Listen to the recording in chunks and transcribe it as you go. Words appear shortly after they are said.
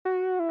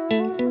Happy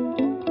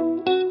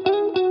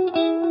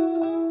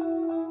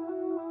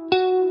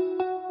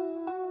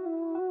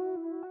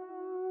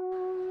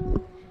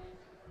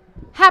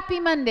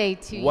Monday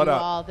to What you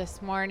up? all this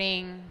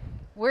morning.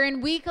 We're in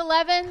week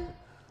 11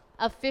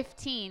 of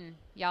 15,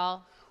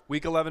 y'all.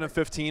 Week 11 of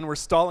 15, we're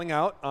stalling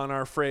out on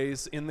our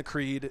phrase in the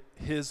creed,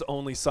 his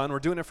only son. We're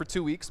doing it for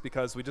 2 weeks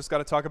because we just got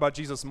to talk about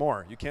Jesus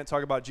more. You can't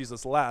talk about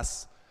Jesus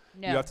less.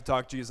 No. You have to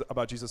talk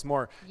about Jesus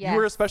more. Yes. You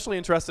were especially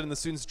interested in the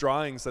students'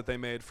 drawings that they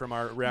made from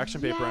our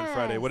reaction paper on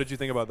Friday. What did you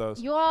think about those?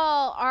 You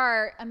all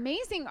are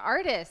amazing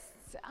artists.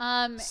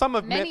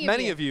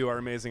 Many of you are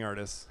amazing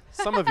artists.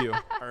 Some of you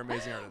are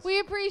amazing artists. We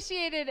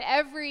appreciated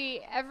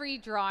every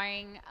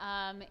drawing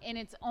in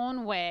its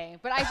own way.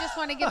 But I just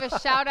want to give a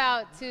shout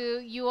out to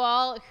you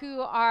all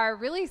who are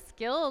really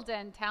skilled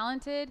and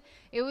talented.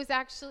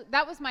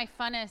 That was my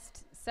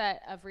funnest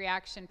set of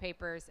reaction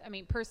papers. I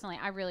mean, personally,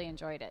 I really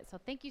enjoyed it. So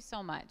thank you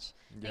so much.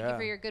 Thank you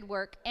for your good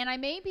work. And I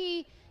may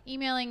be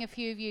emailing a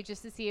few of you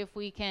just to see if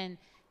we can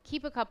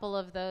keep a couple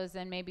of those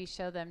and maybe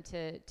show them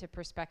to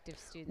prospective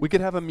students. We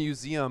could have a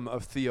museum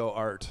of Theo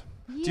art.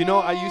 Do you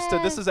know,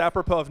 this is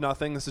apropos of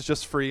nothing. This is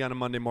just free on a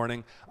Monday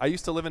morning. I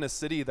used to live in a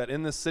city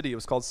it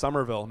was called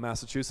Somerville,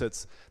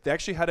 Massachusetts. They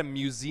actually had a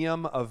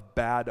museum of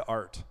bad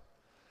art.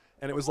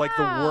 And it was like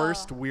the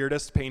worst,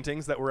 weirdest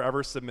paintings that were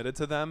ever submitted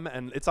to them.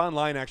 And it's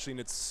online, actually, and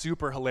it's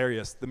super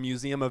hilarious. The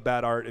Museum of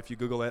Bad Art, if you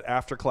Google it,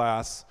 after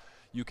class,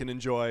 you can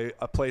enjoy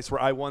a place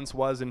where I once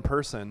was in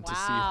person to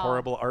see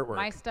horrible artwork.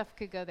 My stuff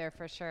could go there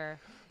for sure.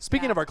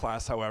 Speaking of our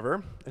class,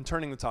 however, and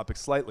turning the topic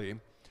slightly,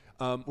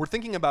 we're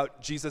thinking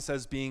about Jesus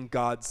as being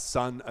God's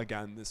son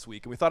again this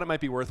week. And we thought it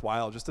might be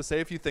worthwhile just to say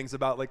a few things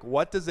about, like,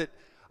 what does it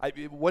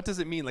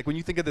mean? Like, when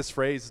you think of this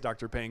phrase,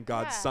 Dr. Payne,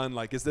 God's son,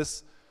 like, is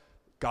this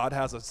God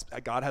has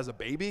a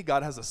baby?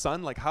 God has a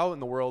son? Like, how in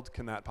the world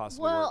can that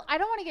possibly work? Well, I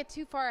don't want to get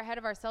too far ahead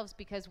of ourselves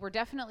because we're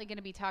definitely going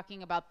to be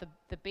talking about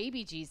the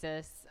baby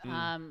Jesus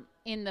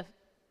in the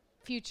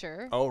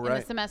future in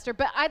the semester.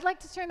 But I'd like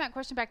to turn that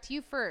question back to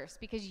you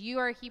first because you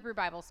are a Hebrew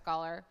Bible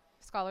scholar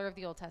of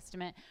the Old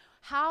Testament.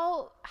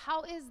 How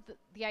is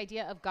the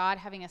idea of God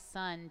having a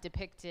son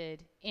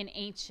depicted in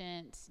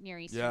ancient Near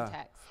Eastern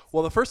texts?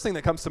 Well, the first thing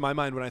that comes to my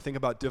mind when I think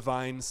about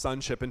divine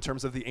sonship in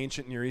terms of the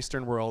ancient Near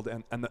Eastern world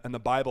and the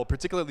Bible,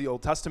 particularly the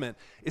Old Testament,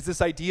 is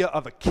this idea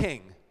of a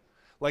king.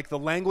 Like, the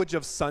language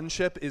of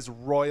sonship is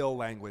royal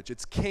language.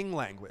 It's king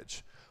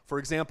language. For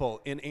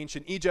example, in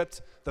ancient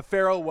Egypt, the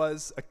pharaoh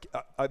was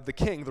the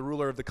king, the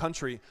ruler of the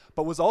country,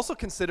 but was also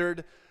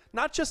considered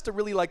not just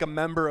a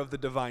member of the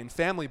divine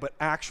family, but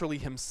actually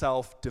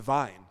himself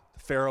divine. The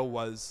pharaoh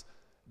was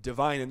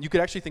divine. And you could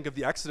actually think of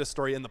the Exodus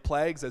story and the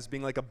plagues as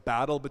being like a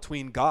battle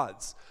between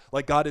gods.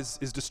 Like, God is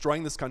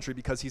destroying this country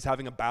because he's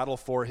having a battle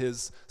for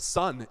his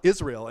son,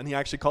 Israel. And he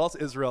actually calls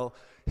Israel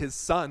his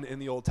son in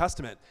the Old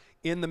Testament.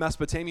 In the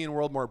Mesopotamian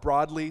world more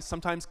broadly,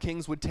 sometimes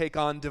kings would take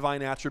on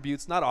divine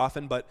attributes, not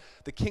often, but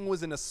the king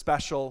was in a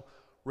special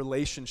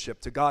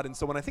relationship to God. And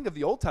so when I think of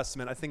the Old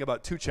Testament, I think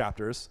about 2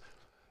 chapters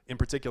in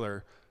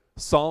particular.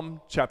 Psalm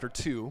chapter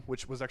 2,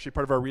 which was actually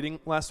part of our reading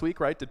last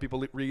week, right? Did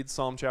people read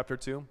Psalm chapter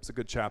 2? It's a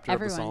good chapter of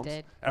the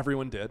Psalms.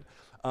 Everyone did.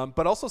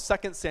 But also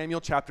 2 Samuel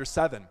chapter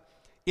 7.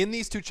 In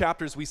these 2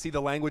 chapters, we see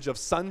the language of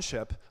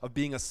sonship, of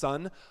being a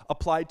son,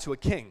 applied to a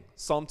king.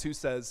 Psalm 2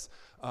 says,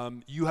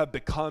 you have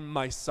become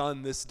my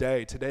son this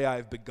day. Today I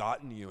have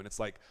begotten you. And it's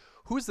like,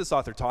 who is this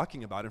author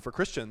talking about? And for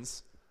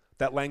Christians,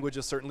 that language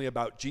is certainly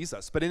about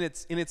Jesus. But in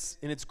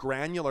its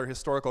granular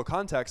historical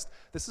context,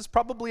 this is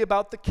probably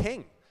about the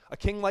king. A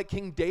king like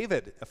King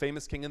David, a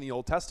famous king in the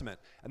Old Testament.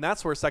 And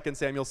that's where 2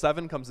 Samuel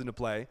 7 comes into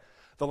play.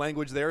 The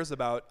language there is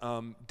about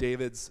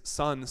David's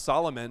son,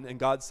 Solomon, and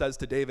God says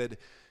to David,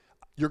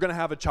 you're going to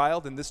have a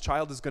child, and this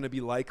child is going to be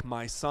like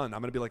my son.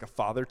 I'm going to be like a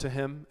father to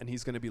him, and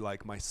he's going to be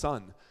like my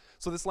son.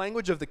 So this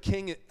language of the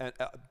king,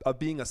 of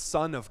being a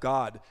son of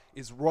God,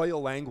 is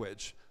royal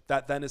language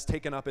that then is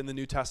taken up in the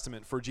New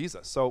Testament for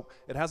Jesus. So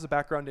it has a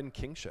background in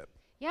kingship.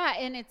 Yeah,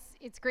 and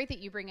it's great that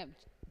you bring up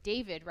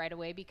David right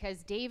away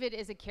because David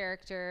is a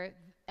character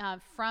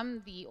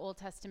from the Old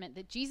Testament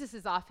that Jesus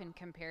is often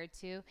compared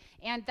to.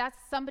 And that's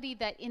somebody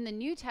that in the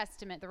New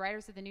Testament, the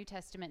writers of the New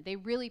Testament, they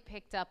really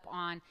picked up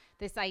on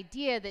this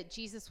idea that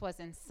Jesus was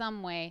in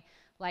some way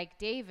like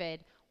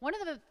David. One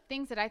of the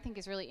things that I think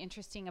is really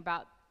interesting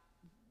about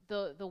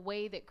the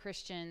way that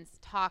Christians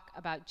talk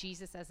about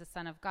Jesus as the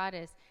Son of God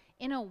is,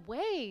 in a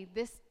way,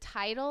 this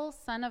title,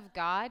 Son of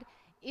God,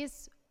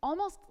 is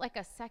almost like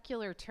a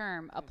secular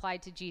term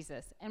applied to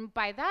Jesus. And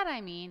by that I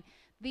mean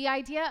the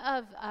idea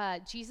of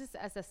Jesus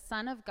as a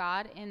son of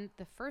God in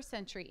the first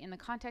century, in the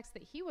context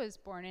that he was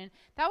born in,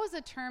 that was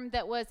a term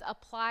that was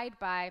applied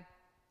by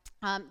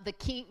the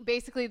king,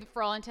 basically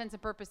for all intents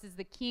and purposes,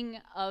 the king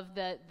of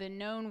the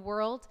known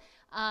world,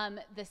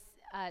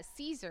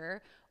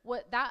 Caesar.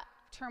 What that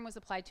term was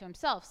applied to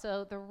himself.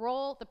 So the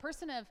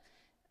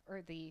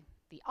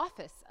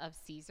office of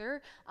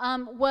Caesar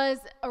was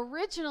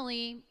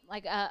originally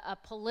like a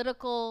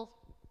political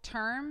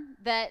term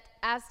that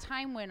as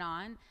time went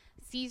on,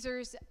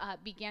 Caesars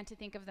began to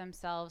think of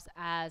themselves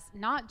as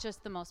not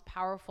just the most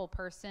powerful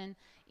person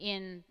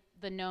in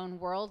the known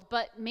world,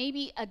 but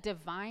maybe a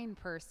divine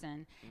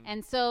person.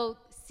 And so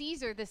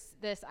Caesar,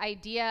 this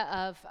idea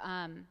of,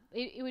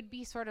 it would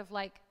be sort of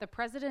like the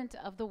president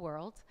of the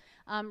world,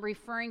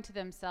 referring to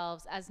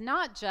themselves as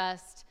not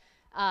just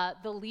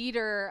the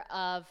leader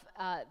of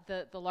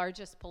the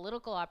largest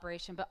political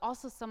operation, but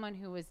also someone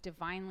who was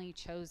divinely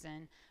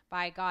chosen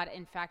by God,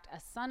 in fact, a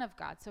son of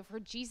God. So for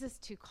Jesus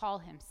to call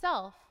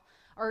himself,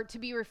 or to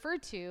be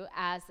referred to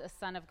as a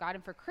son of God,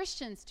 and for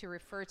Christians to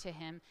refer to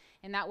him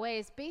in that way,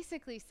 is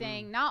basically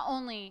saying not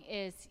only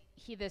is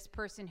he this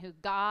person who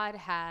God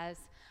has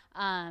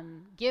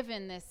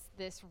given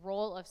this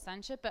role of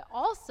sonship, but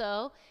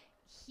also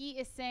he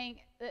is saying,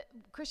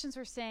 Christians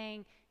were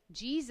saying,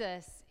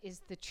 Jesus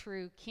is the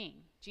true king.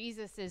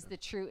 Jesus is the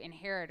true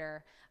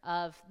inheritor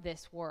of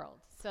this world.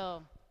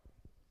 So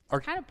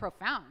it's kind of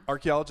profound.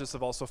 Archaeologists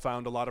have also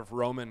found a lot of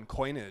Roman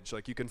coinage.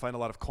 Like you can find a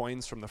lot of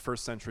coins from the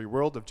first century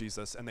world of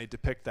Jesus, and they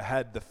depict the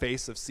head, the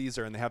face of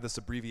Caesar, and they have this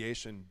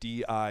abbreviation,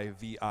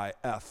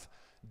 D-I-V-I-F.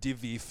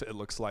 Divif, it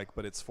looks like,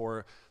 but it's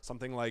for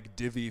something like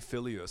Divi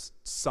Filius,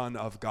 son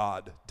of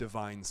God,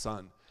 divine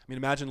son. I mean,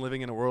 imagine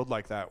living in a world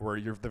like that where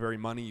the very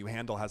money you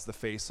handle has the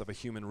face of a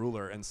human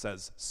ruler and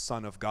says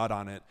son of God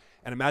on it.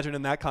 And imagine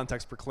in that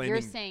context proclaiming...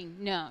 You're saying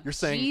no. You're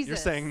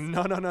saying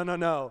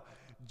no.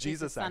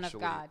 Jesus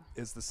actually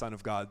is the Son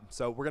of God.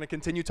 So we're going to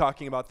continue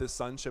talking about this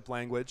sonship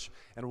language,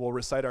 and we'll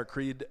recite our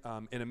creed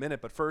in a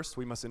minute. But first,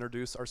 we must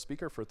introduce our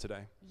speaker for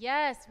today.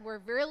 Yes, we're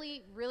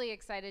really, really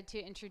excited to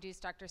introduce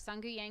Dr.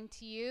 Sunggu Yang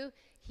to you.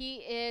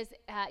 He has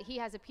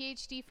a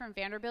PhD from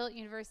Vanderbilt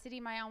University,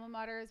 my alma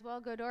mater as well.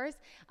 Go Doors.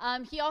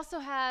 He also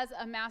has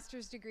a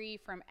master's degree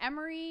from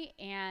Emory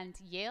and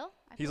Yale.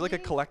 He's like a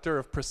collector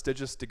of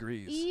prestigious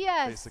degrees.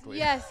 Yes, basically.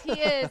 Yes, he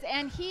is,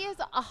 and he is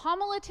a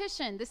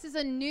homiletician. This is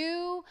a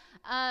new.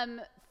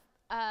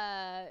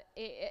 A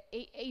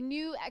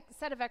new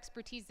set of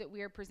expertise that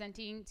we are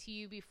presenting to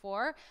you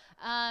before,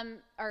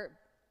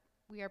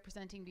 we are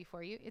presenting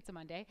before you. It's a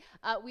Monday.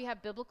 We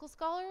have biblical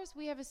scholars,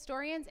 we have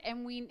historians,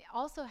 and we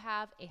also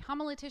have a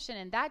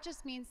homiletician, and that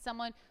just means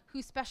someone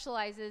who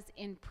specializes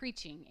in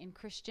preaching, in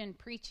Christian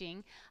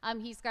preaching.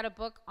 He's got a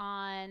book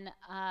on,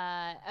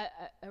 a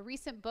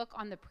recent book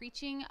on the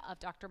preaching of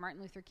Dr.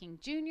 Martin Luther King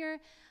Jr.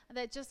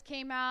 that just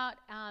came out,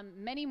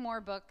 many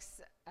more books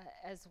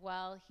as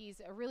well.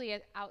 He's a really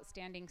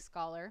outstanding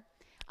scholar.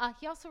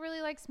 He also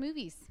really likes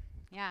movies.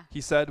 Yeah. He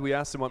said, we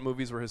asked him what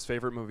movies were his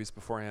favorite movies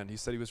beforehand. He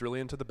said he was really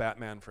into the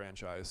Batman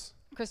franchise.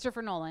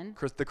 Christopher Nolan.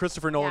 The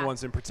Christopher Nolan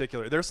ones in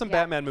particular. There's some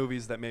Batman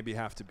movies that maybe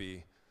have to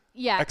be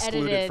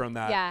excluded from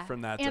that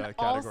and category.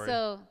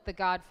 Also The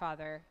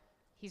Godfather.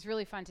 He's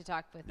really fun to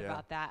talk with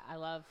about that.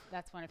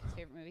 That's one of his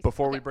favorite movies.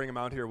 Before we bring him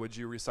out here, would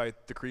you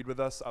recite the creed with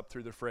us up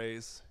through the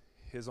phrase,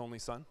 his only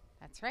son?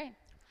 That's right.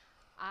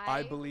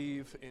 I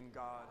believe in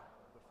God,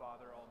 the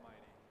Father Almighty,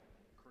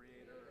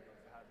 creator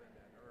of heaven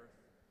and earth.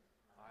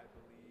 I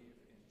believe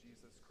in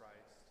Jesus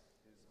Christ,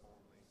 his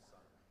only son.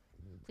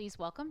 Please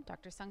welcome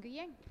Dr. Sunggu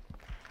Yang.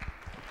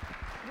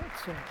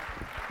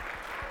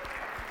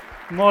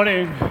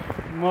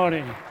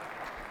 Morning.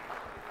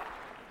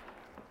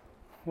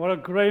 What a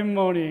great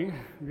morning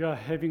we are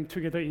having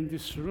together in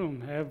this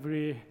room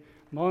every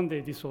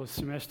Monday this whole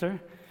semester.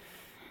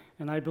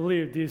 And I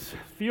believe this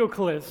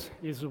Theocles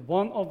is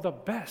one of the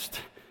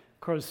best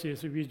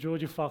courses which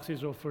George Fox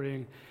is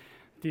offering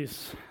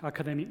this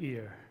academic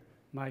year.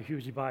 My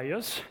huge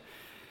bias.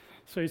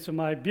 So it's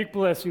my big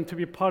blessing to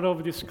be part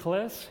of this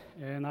class,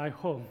 and I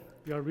hope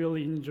you are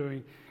really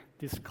enjoying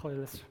this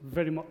class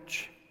very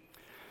much.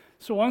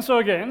 So once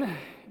again,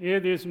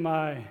 it is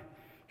my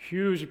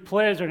huge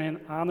pleasure and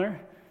honor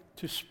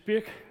to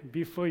speak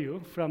before you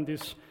from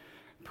this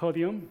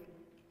podium.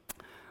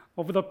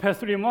 Over the past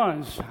 3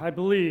 months, I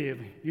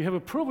believe you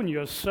have proven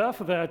yourself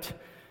that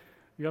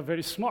you are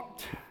very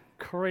smart,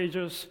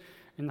 courageous,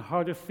 and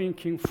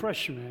hard-thinking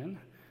freshmen,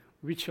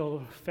 which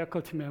all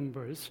faculty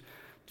members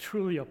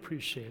truly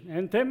appreciate.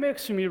 And that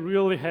makes me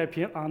really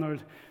happy and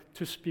honored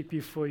to speak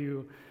before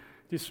you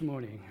this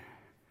morning.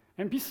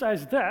 And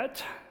besides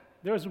that,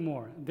 there's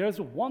more. There's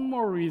one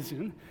more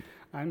reason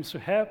I'm so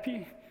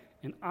happy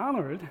and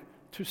honored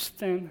to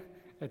stand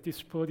at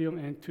this podium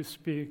and to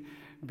speak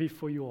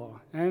before you all.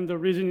 And the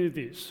reason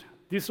is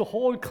this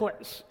whole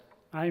class,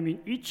 I mean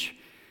each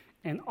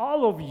and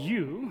all of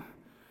you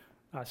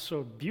are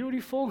so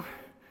beautiful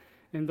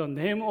in the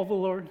name of the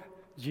Lord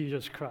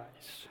Jesus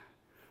Christ.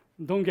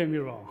 Don't get me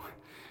wrong.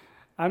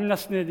 I'm not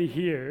standing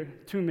here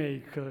to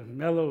make a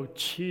mellow,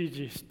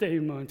 cheesy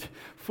statement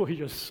for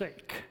your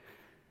sake.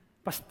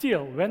 But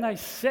still, when I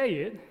say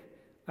it,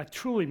 I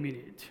truly mean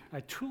it.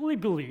 I truly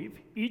believe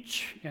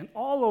each and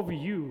all of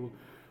you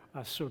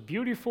are so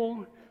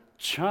beautiful,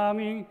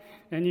 charming,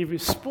 and even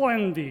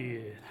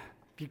splendid.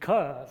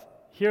 Because,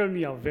 hear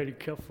me out very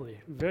carefully,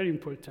 very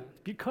important.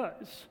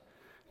 Because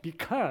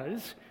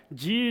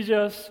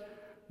Jesus,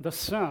 the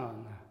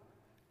Son,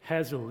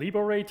 has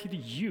liberated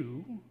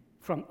you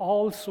from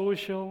all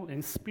social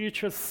and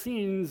spiritual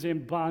sins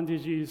and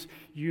bondages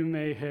you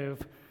may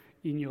have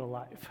in your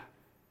life.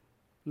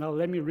 Now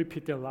let me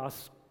repeat the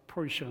last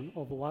portion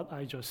of what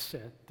I just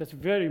said. That's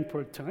very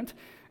important,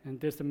 and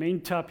that's the main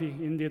topic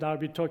indeed I'll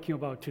be talking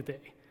about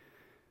today.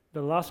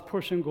 The last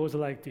portion goes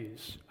like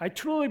this. I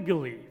truly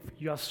believe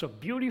you are so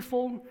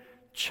beautiful,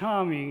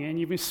 charming, and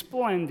even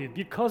splendid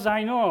because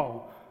I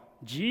know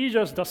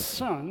Jesus the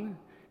Son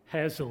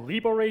has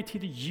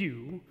liberated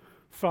you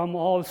from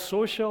all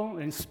social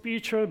and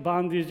spiritual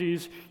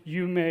bondages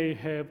you may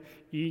have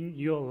in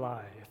your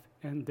life.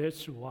 And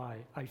that's why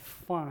I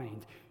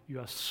find you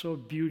are so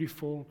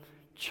beautiful,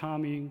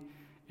 charming,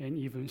 and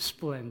even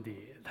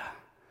splendid.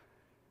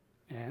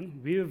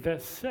 And with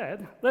that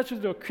said, let's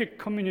do a quick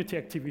community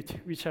activity,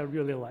 which I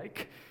really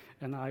like.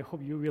 And I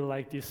hope you will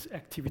like this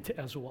activity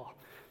as well.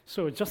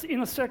 So just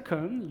in a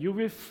second, you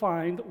will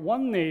find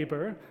one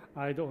neighbor,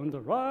 either on the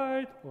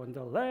right, or on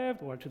the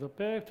left, or to the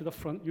back, to the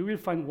front. You will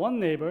find one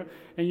neighbor,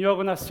 and you're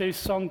going to say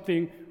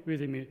something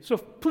with me. So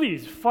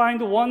please find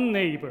one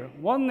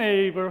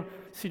neighbor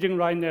sitting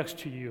right next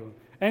to you.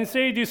 And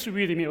say this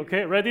with me,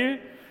 okay? Ready?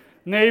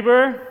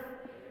 Neighbor,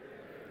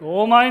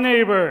 oh my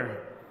neighbor,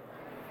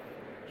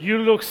 you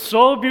look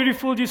so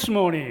beautiful this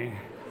morning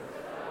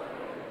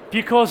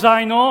because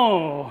I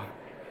know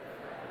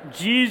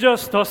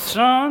Jesus the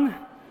Son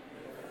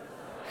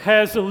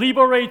has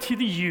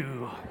liberated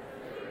you.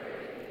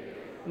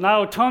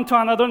 Now turn to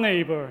another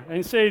neighbor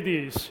and say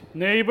this.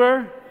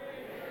 Neighbor,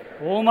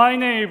 oh my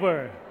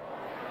neighbor,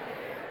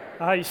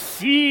 I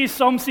see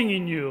something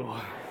in you,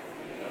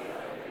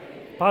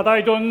 but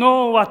I don't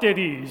know what it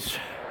is.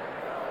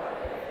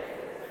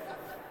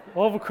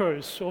 Of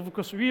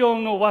course, we all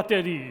know what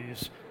that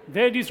is.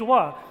 That is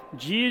what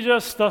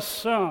Jesus the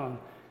Son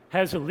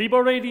has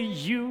liberated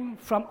you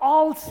from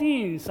all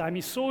sins,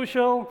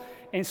 social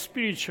and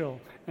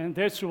spiritual. And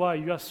that's why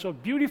you are so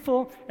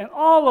beautiful, and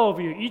all of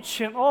you,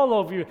 each and all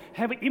of you,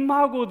 have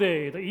Imago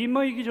Dei, the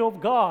image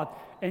of God,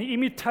 and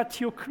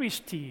Imitatio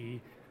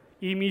Christi,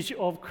 image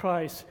of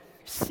Christ,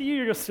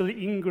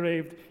 seriously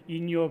engraved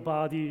in your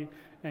body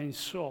and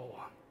soul.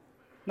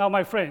 Now,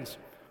 my friends,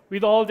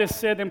 with all that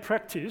said and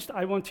practiced,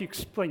 I want to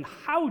explain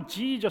how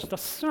Jesus the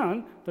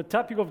Son, the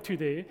topic of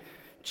today,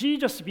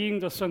 Jesus being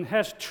the Son,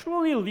 has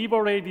truly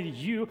liberated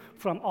you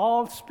from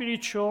all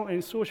spiritual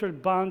and social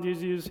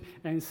bondages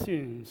and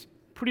sins.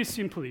 Pretty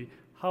simply,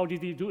 how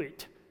did he do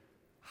it?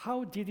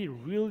 How did he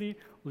really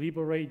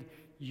liberate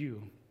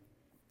you?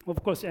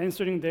 Of course,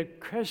 answering that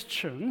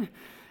question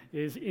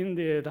is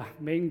indeed the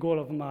main goal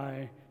of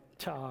my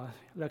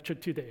lecture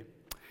today.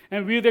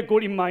 And with that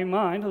goal in my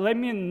mind, let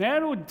me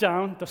narrow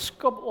down the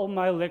scope of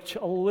my lecture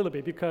a little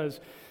bit,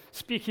 because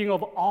speaking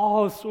of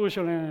all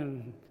social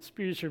and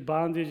spiritual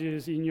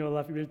bondages in your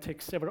life will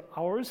take several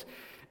hours,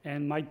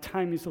 and my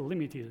time is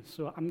limited.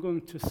 So I'm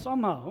going to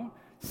somehow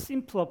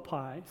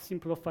simplify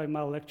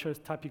my lecture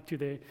topic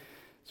today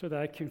so that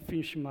I can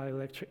finish my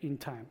lecture in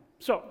time.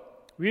 So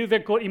with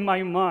that goal in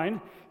my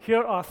mind,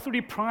 here are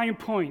 3 prime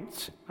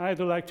points I'd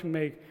like to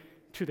make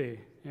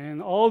today.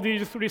 And all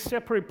these 3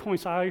 separate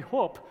points, I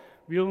hope,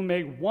 will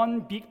make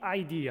one big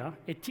idea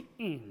at the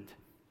end.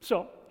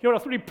 So here are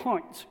 3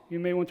 points you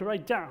may want to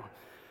write down.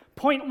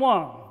 Point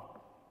 1,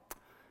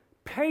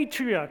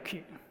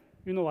 patriarchy.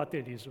 You know what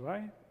that is,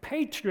 right?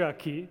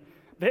 Patriarchy,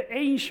 the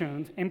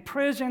ancient and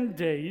present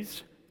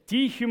days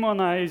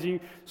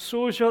dehumanizing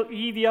social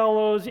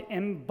ideology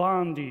and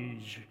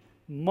bondage,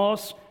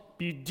 must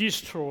be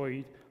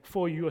destroyed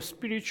for your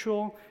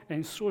spiritual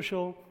and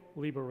social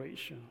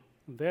liberation.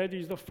 That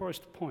is the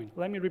first point.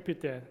 Let me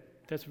repeat that.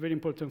 That's very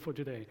important for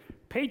today.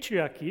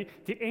 Patriarchy,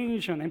 the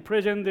ancient and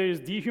present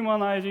days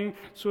dehumanizing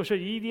social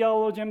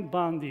ideology and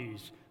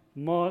bondage,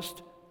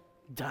 must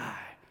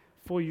die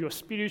for your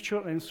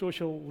spiritual and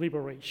social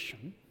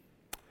liberation.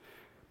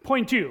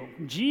 Point 2,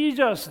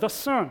 Jesus the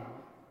Son,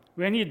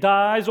 when he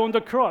dies on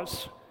the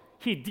cross,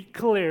 he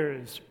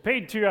declares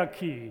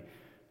patriarchy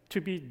to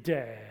be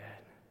dead.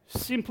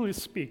 Simply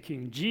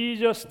speaking,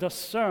 Jesus the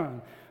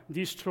Son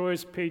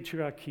destroys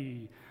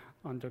patriarchy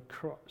on the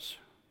cross.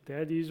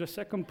 That is the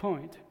second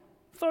point.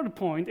 Third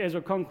point, as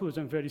a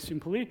conclusion, very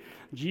simply,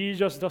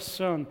 Jesus the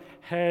Son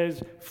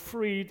has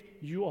freed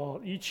you all,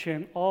 each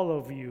and all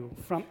of you,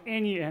 from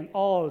any and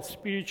all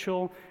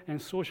spiritual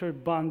and social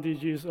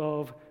bondages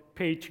of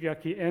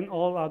patriarchy and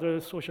all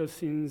other social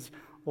sins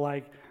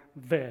like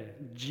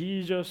that.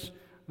 Jesus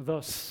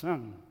the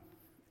Son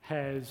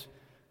has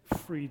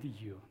freed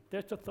you.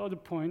 That's the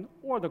third point,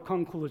 or the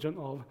conclusion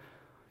of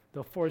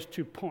the first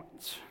 2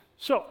 points.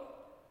 So,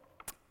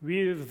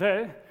 with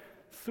that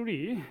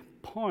 3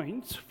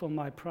 points for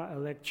my prior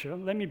lecture,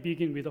 let me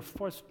begin with the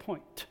first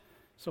point.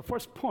 So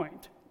first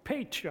point,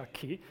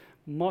 patriarchy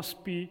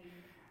must be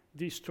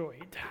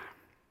destroyed.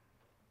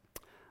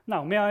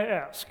 Now, may I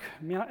ask,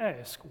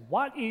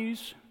 what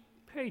is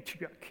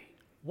patriarchy?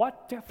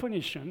 What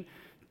definition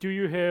do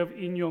you have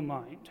in your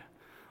mind?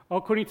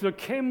 According to the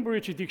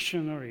Cambridge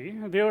Dictionary,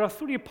 there are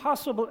 3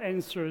 possible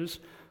answers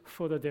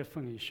for the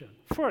definition.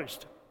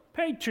 First,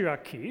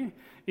 Patriarchy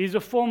is a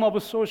form of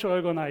a social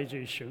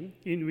organization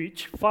in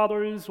which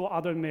fathers or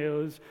other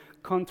males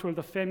control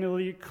the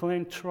family,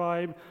 clan,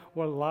 tribe,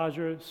 or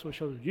larger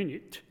social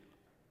unit.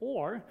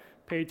 Or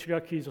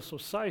patriarchy is a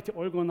society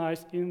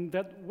organized in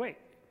that way.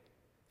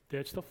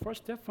 That's the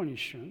first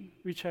definition,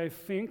 which I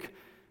think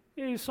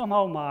is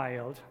somehow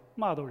mild,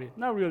 moderate,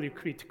 not really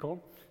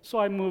critical. So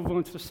I move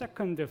on to the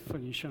second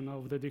definition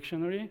of the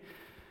dictionary.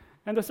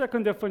 And the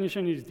second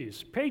definition is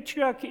this.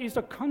 Patriarchy is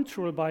the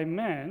control by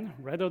men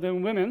rather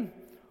than women,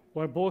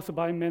 or both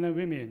by men and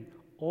women,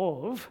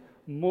 of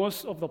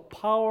most of the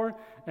power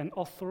and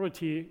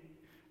authority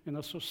in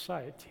a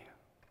society.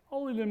 A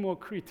little more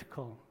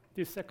critical,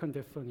 this second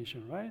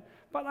definition, right?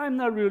 But I'm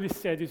not really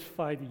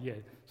satisfied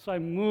yet. So I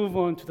move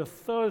on to the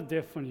third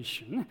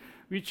definition,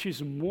 which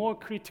is more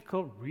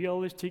critical,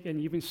 realistic,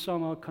 and even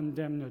somehow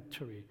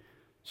condemnatory.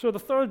 So the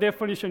third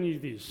definition is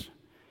this.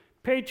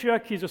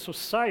 Patriarchy is a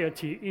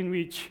society in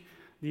which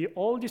the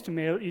oldest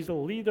male is the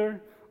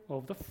leader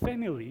of the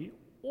family,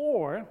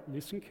 or,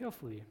 listen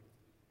carefully,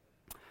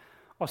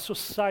 a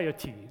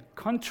society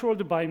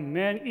controlled by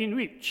men in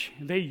which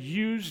they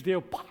use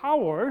their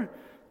power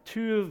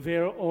to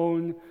their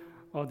own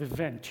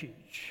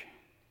advantage.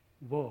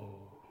 Whoa,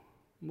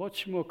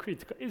 much more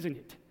critical, isn't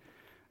it?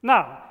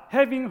 Now,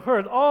 having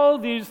heard all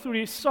these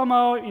three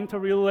somehow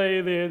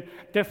interrelated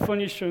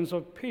definitions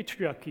of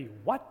patriarchy,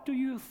 what do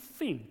you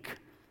think?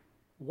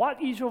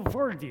 What is your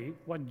verdict,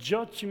 what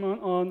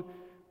judgment on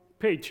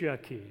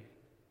patriarchy?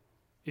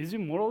 Is it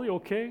morally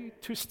okay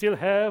to still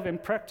have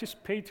and practice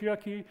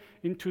patriarchy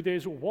in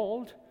today's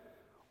world?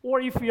 Or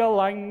if you are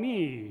like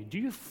me, do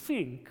you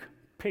think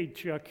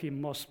patriarchy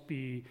must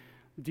be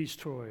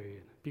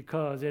destroyed?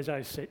 Because, as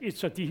I said,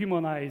 it's a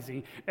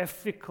dehumanizing,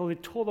 ethically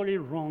totally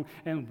wrong,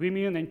 and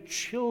women and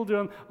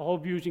children are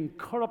abusing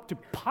corrupt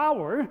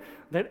power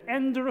that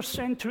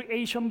androcentric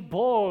Asian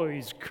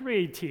boys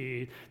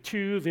created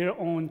to their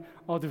own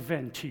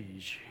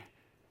advantage.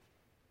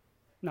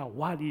 Now,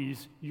 what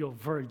is your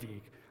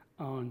verdict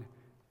on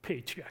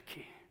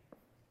patriarchy?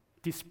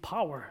 This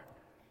power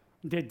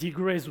that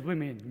degrades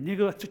women,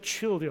 neglects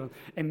children,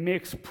 and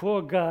makes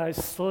poor guys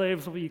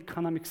slaves of the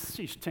economic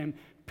system,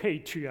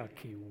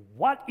 patriarchy.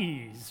 What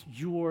is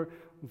your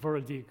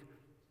verdict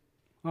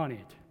on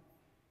it?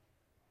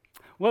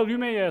 Well, you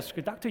may ask,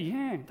 Dr.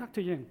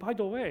 Yang, by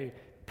the way,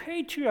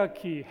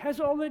 patriarchy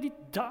has already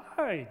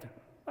died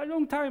a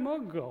long time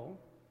ago.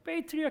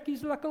 Patriarchy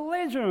is like a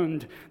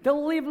legend that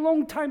lived a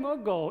long time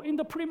ago in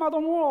the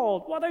pre-modern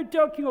world. What are you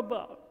talking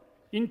about?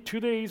 In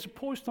today's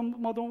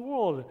post-modern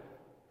world,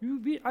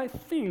 I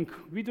think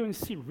we don't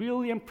see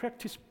really and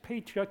practice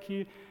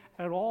patriarchy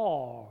at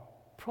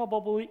all.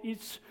 Probably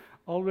it's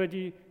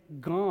already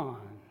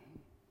gone.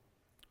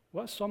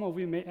 Well, some of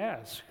you may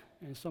ask,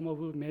 and some of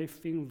you may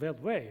think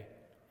that way.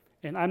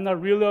 And I'm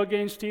not really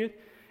against it.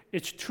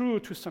 It's true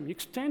to some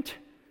extent.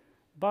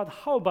 But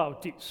how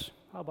about this?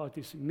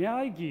 May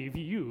I give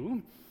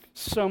you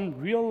some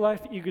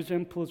real-life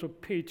examples of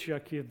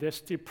patriarchy that's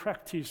still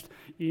practiced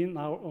in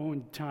our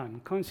own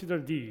time? Consider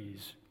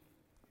these.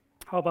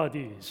 How about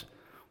these?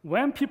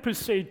 When people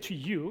say to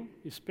you,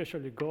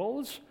 especially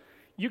girls,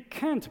 you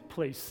can't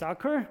play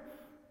soccer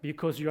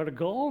because you're a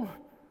girl,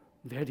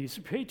 that is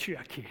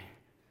patriarchy.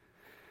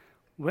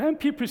 When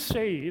people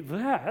say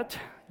that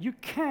you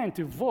can't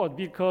vote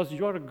because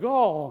you're a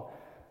girl,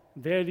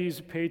 that is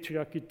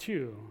patriarchy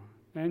too.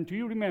 And do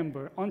you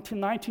remember, until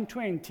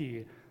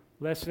 1920,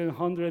 less than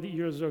 100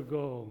 years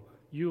ago,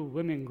 you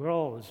women,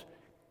 girls,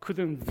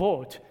 couldn't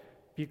vote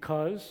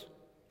because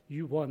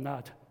you were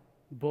not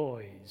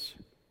boys.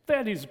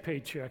 That is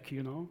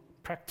patriarchy,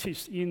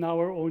 practiced in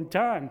our own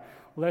time,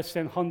 less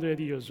than 100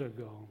 years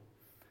ago.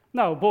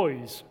 Now,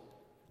 boys,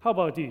 how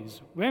about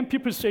this? When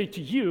people say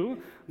to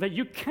you that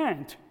you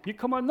can't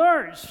become a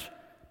nurse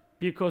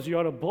because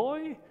you're a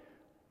boy,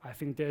 I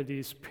think that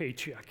is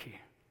patriarchy.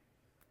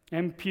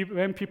 And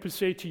when people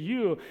say to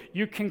you,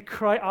 you can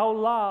cry out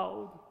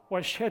loud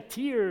or shed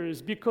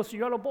tears because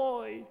you're a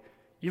boy,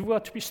 you've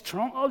got to be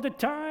strong all the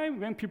time.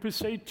 When people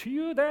say to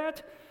you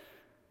that,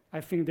 I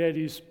think that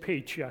is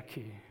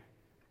patriarchy.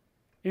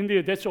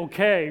 Indeed, that's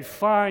okay,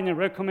 fine, and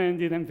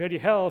recommended, and very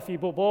healthy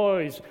for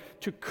boys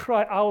to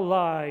cry out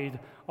loud,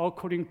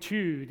 according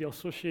to the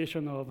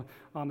Association of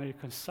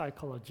American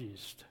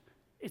Psychologists.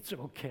 It's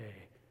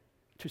okay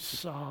to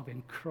sob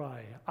and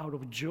cry out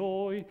of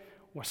joy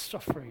or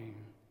suffering.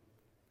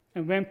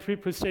 And when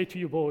people say to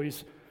you,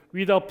 boys,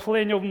 without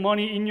plenty of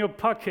money in your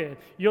pocket,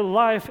 your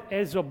life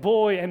as a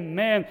boy and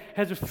man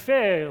has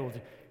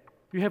failed.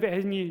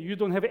 You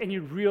don't have any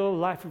real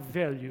life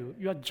value.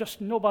 You are just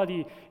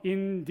nobody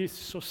in this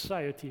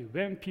society.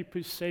 When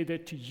people say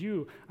that to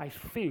you, I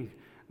think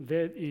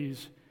that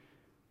is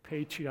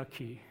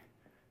patriarchy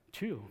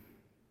too.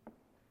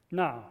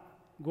 Now,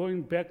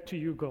 going back to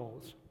you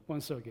girls,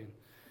 once again,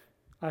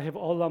 I have a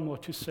lot more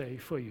to say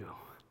for you.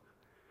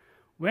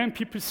 When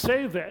people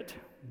say that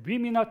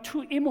women are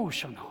too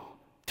emotional,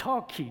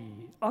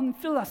 talky,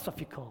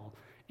 unphilosophical,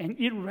 and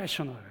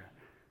irrational,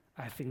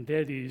 I think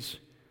that is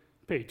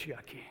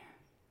patriarchy.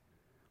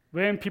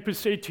 When people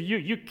say to you,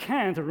 you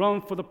can't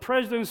run for the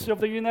presidency of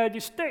the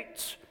United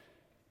States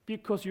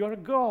because you are a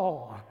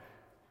girl,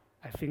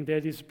 I think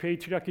that is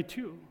patriarchy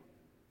too.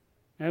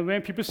 And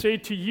when people say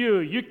to you,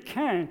 you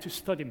can't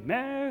study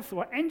math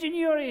or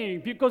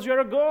engineering because you're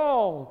a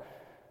girl,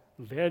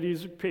 that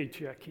is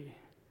patriarchy.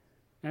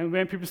 And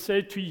when people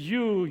say to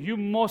you, you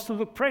must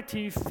look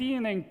pretty,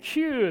 thin, and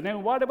cute,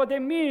 and whatever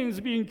that means,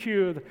 being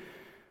cute,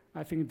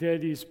 I think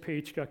that is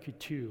patriarchy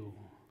too.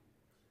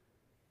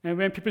 And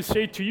when people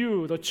say to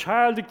you, the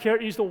child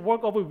care is the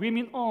work of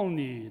women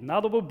only,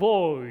 not of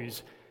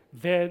boys,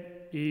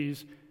 that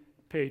is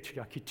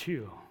patriarchy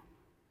too.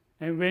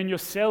 And when your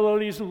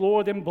salary is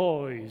lower than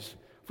boys,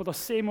 for the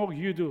same work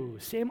you do,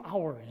 same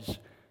hours,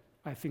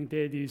 I think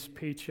that is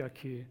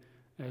patriarchy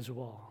as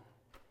well.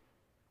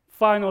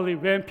 Finally,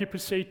 when people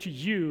say to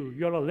you,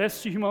 you're a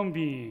less human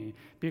being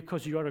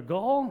because you are a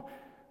girl,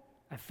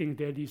 I think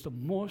that is the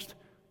most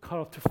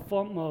corrupt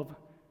form of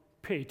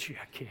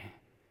patriarchy.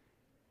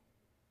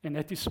 And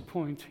at this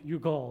point, you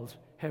girls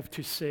have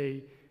to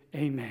say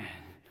amen.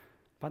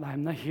 But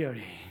I'm not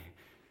hearing.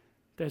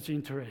 That's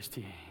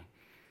interesting.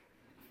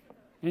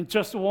 And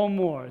just one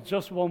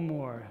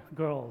more,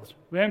 girls.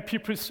 When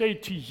people say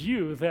to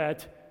you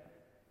that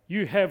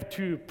you have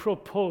to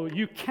propose,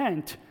 you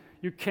can't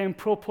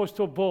propose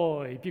to a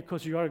boy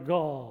because you are a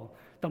girl.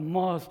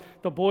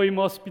 The boy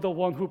must be the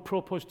one who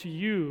proposed to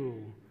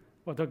you,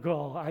 or the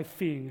girl. I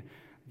think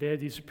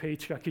that is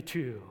patriarchy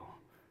too.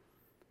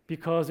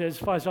 Because as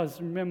far as I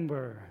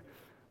remember,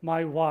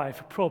 my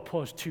wife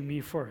proposed to me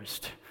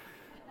first.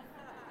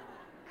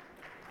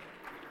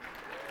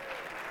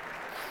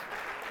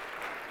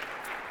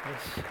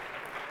 Yes.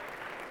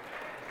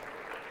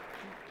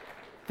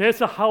 That's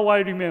how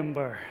I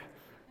remember.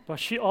 But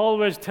she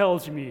always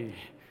tells me,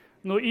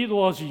 no, it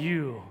was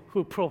you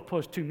who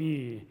proposed to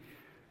me.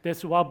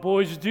 That's what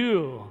boys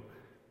do.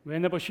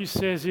 Whenever she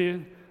says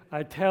it,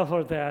 I tell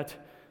her that,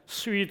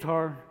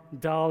 sweetheart,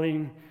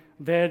 darling,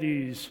 that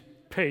is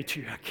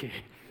patriarchy.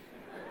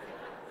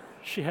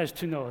 She has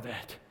to know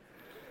that.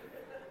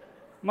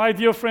 My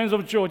dear friends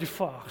of George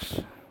Fox,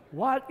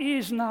 what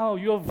is now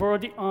your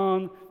verdict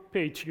on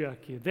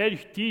patriarchy?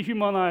 That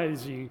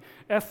dehumanizing,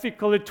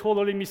 ethically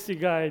totally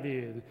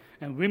misguided,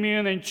 and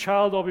women and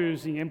child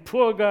abusing, and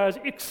poor guys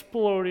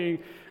exploring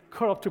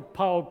corrupt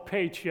power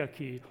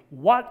patriarchy.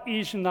 What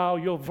is now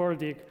your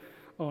verdict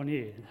on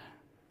it?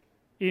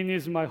 It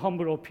is my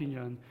humble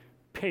opinion,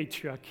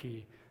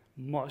 patriarchy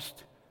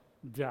must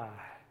die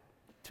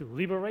to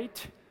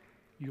liberate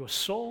your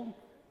soul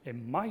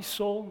and my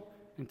soul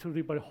and to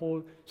liberate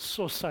whole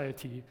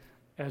society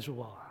as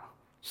well.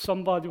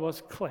 Somebody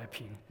was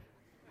clapping.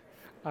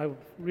 I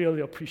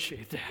really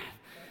appreciate that.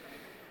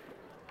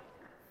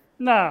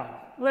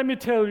 Now, let me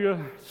tell you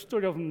a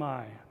story of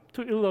mine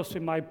to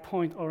illustrate my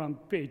point around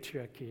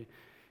patriarchy.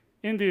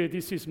 Indeed,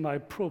 this is my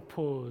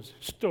proposed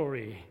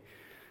story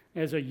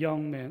as a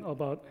young man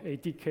about a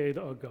decade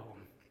ago.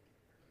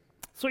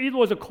 So it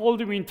was a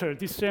cold winter,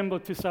 December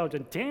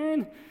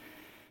 2010.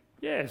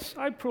 Yes,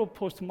 I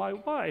proposed to my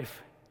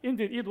wife.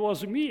 Indeed, it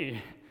was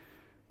me.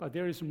 But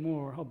there is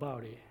more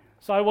about it.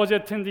 So I was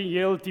attending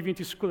Yale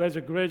Divinity School as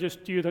a graduate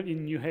student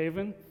in New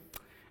Haven,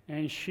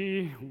 and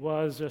she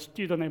was a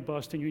student at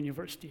Boston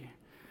University.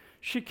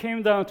 She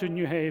came down to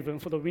New Haven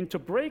for the winter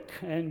break,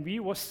 and we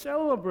were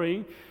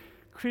celebrating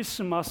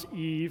Christmas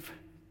Eve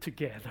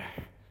together.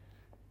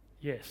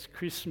 Yes,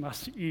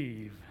 Christmas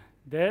Eve.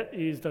 That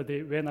is the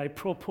day when I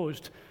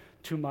proposed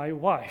to my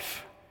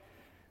wife.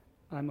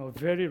 I'm a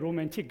very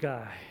romantic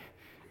guy,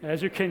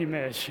 as you can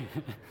imagine.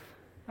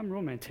 I'm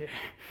romantic.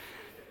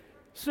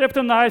 So after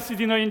a nice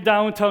dinner in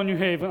downtown New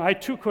Haven, I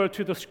took her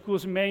to the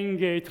school's main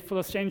gate for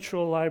the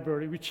Central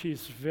Library, which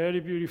is very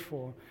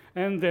beautiful,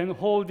 and then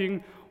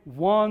holding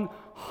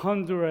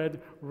 100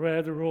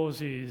 red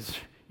roses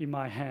in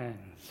my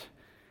hands.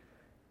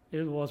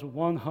 It was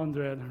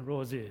 100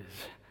 roses.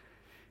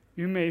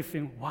 You may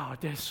think, wow,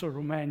 that's so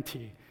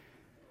romantic.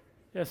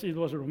 Yes, it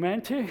was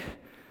romantic,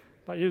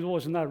 but it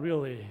was not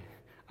really.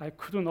 I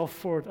couldn't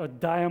afford a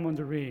diamond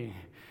ring.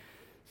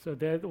 So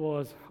that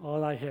was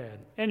all I had.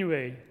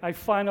 Anyway, I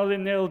finally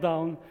knelt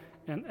down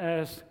and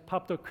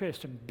popped the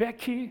question,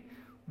 Becky,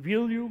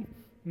 will you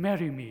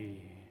marry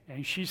me?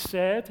 And she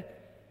said,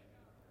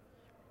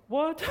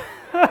 what?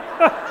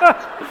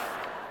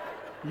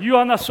 You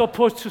are not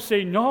supposed to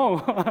say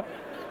no.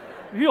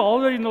 You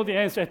already know the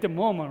answer at the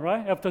moment,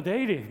 right? After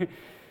dating.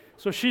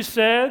 So she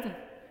said,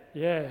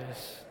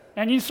 yes.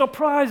 And in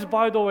surprise,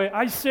 by the way,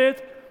 I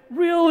said,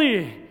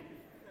 really?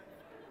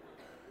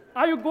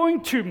 Are you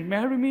going to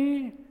marry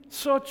me?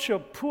 Such a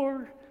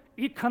poor,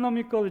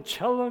 economically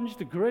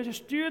challenged graduate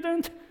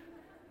student?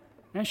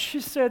 And she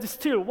said,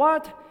 still,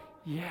 what?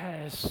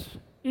 Yes,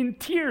 in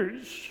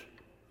tears.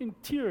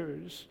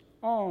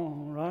 Oh,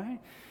 right?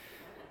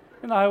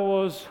 And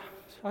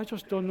I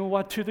just don't know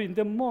what to do in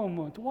the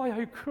moment. Why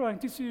are you crying?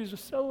 This is a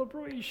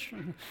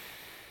celebration.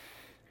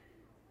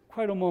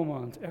 Quite a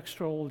moment,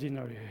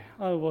 extraordinary.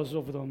 I was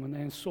overwhelmed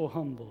and so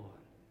humble.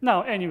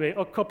 Now, anyway,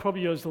 a couple of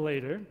years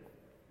later,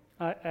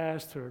 I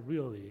asked her,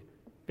 really,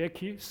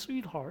 Becky,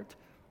 sweetheart,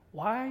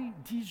 why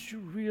did you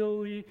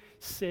really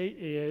say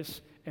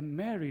yes and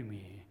marry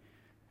me?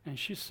 And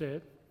she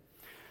said,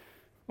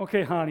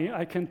 okay, honey,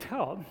 I can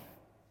tell,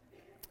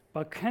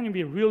 but can you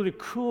be really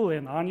cool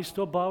and honest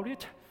about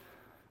it?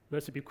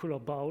 Let's be cool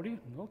about it.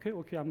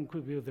 Okay, I'm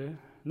good with that.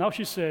 Now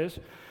she says,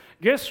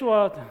 guess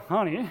what,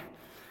 honey?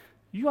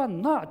 You are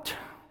not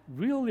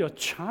really a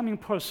charming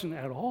person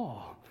at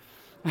all.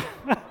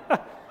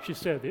 She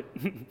said it.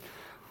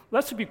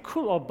 Let's be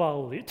cool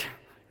about it.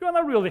 You are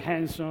not really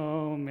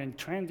handsome and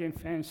trendy and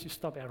fancy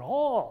stuff at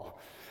all.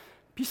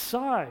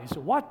 Besides,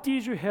 what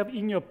did you have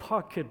in your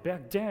pocket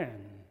back then?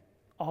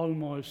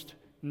 Almost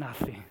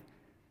nothing.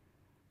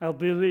 I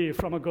believe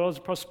from a girl's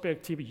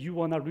perspective,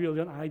 you are not really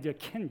an ideal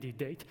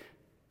candidate,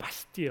 but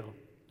still,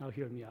 now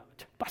hear me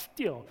out, but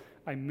still,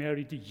 I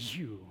married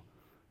you.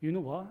 You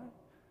know why?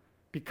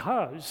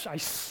 Because I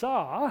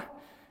saw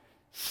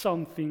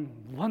something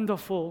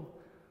wonderful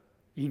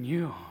in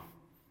you.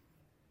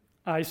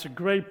 I saw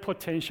great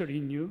potential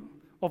in you.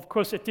 Of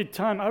course, at the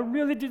time, I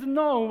really didn't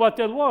know what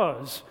that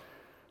was.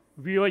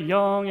 We were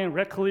young and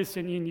reckless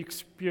and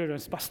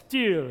inexperienced, but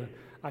still,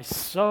 I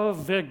saw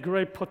that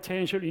great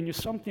potential in you,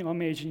 something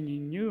amazing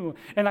in you.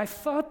 And I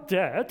thought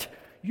that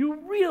you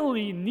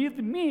really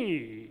need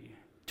me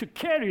to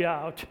carry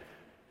out,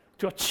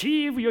 to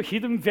achieve your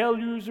hidden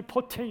values,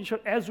 potential,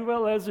 as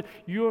well as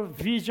your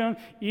vision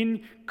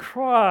in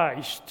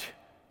Christ.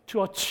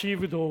 To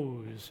achieve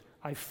those,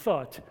 I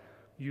thought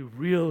you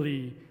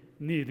really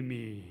need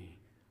me.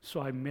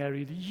 So I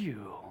married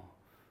you.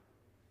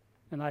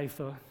 And I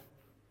thought,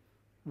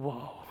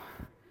 wow.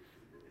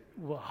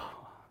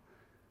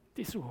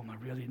 This woman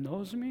really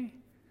knows me.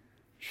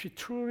 She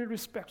truly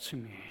respects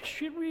me.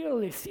 She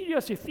really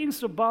seriously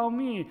thinks about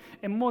me.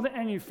 And more than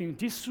anything,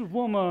 this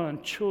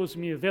woman chose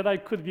me that I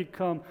could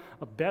become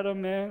a better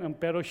man, a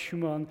better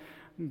human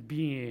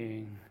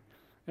being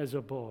as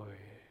a boy.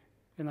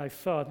 And I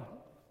thought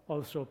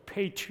also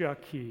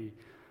patriarchy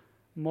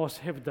must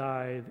have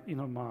died in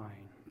her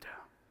mind.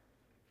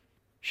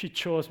 She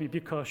chose me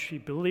because she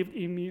believed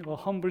in me, a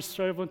humble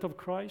servant of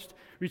Christ,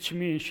 which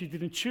means she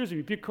didn't choose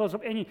me because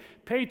of any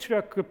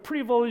patriarchal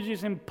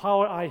privileges and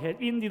power I had.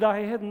 Indeed,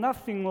 I had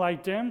nothing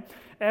like them,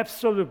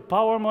 absolute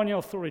power, money,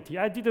 authority.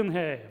 I didn't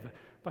have,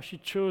 but she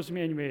chose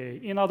me anyway.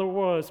 In other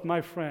words,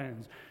 my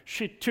friends,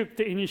 she took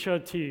the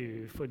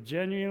initiative for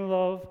genuine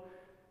love,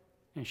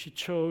 and she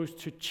chose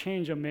to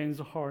change a man's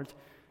heart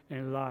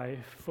and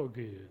life for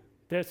good.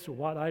 That's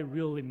what I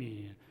really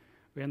mean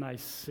when I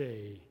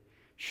say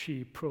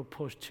she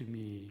proposed to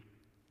me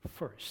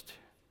first.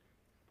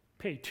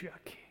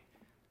 Patriarchy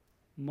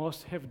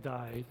must have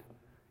died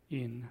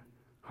in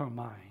her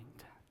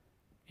mind.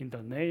 In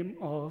the name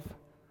of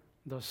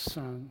the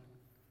Son,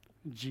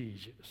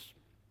 Jesus.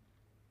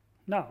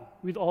 Now,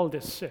 with all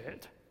that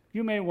said,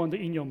 you may wonder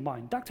in your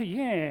mind, Dr.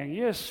 Yang,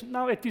 yes,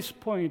 now at this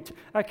point,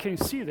 I can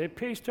see that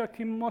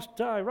patriarchy must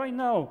die right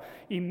now.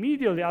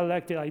 Immediately, I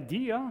like the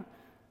idea.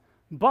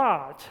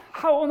 But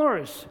how on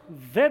earth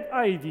that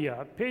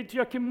idea,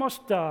 patriarchy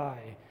must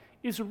die,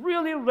 is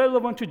really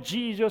relevant to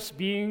Jesus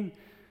being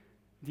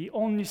the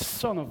only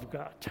Son of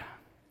God?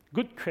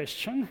 Good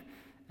question,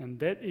 and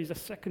that is the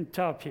second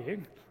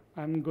topic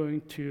I'm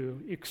going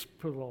to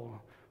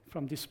explore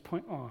from this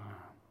point on.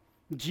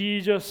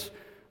 Jesus,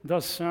 the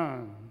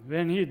Son,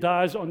 when he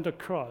dies on the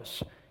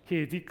cross,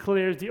 he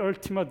declares the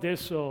ultimate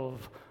death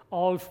of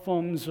all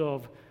forms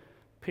of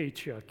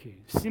patriarchy.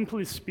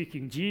 Simply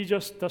speaking,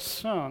 Jesus, the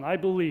Son, I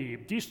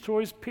believe,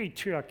 destroys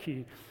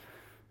patriarchy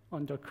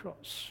on the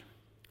cross.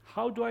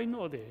 How do I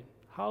know that?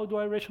 How do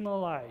I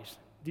rationalize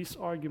this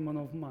argument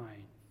of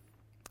mine?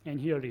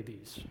 And here it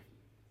is.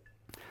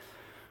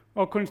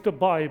 According to the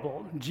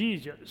Bible,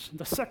 Jesus,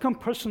 the second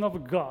person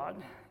of God,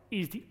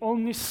 is the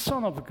only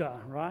Son of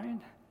God, right?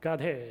 God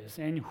has,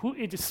 and who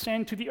is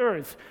sent to the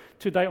earth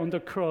to die on the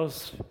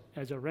cross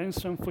as a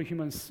ransom for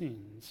human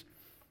sins.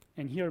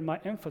 And here my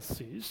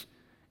emphasis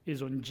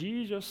is on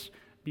Jesus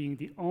being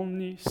the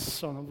only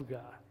Son of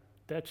God.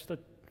 That's the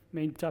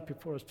main topic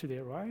for us today,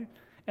 right?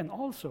 And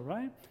also,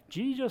 right,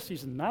 Jesus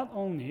is not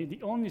only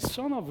the only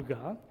Son of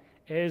God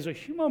as a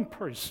human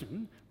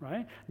person,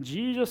 right?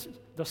 Jesus,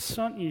 the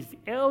Son, is the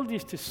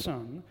eldest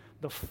son,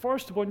 the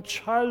firstborn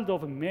child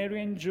of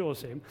Mary and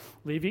Joseph,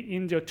 living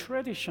in their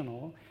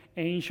traditional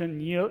ancient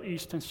Near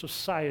Eastern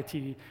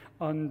society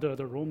under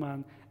the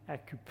Roman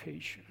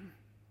occupation.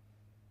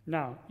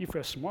 Now, if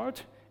you're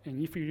smart,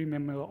 and if you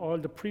remember all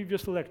the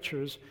previous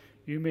lectures,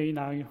 you may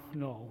now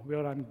know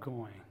where I'm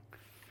going.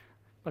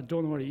 But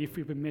don't worry if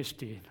you've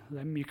missed it.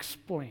 Let me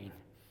explain.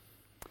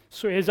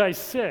 So as I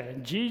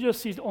said,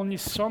 Jesus is the only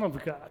Son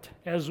of God,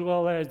 as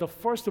well as the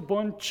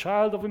firstborn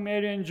child of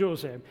Mary and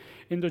Joseph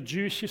in the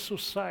Jewish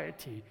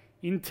society,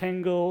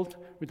 entangled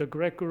with the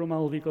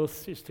Greco-Roman legal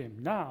system.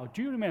 Now,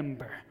 do you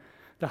remember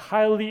the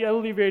highly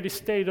elevated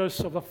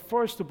status of the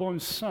firstborn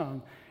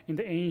son in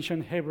the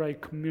ancient Hebraic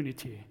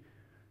community?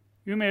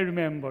 You may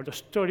remember the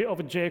story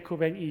of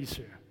Jacob and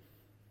Esau.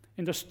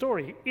 In the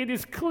story, it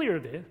is clear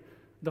that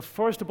the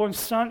firstborn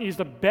son is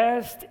the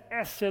best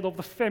asset of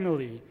the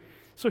family.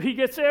 So he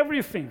gets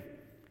everything,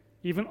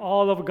 even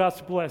all of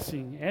God's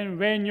blessing. And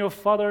when your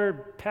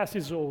father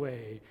passes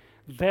away,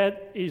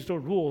 that is the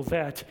rule,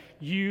 that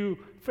you,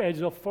 as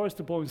the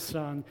firstborn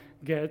son,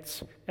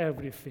 gets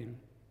everything.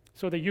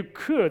 So that you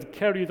could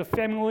carry the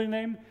family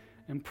name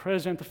and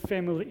present the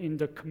family in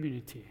the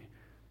community.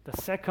 The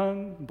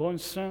second-born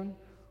son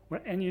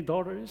or any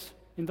daughters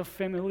in the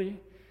family,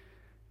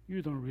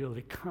 you don't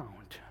really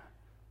count.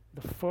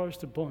 The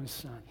first-born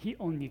son, he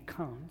only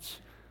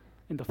counts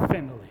in the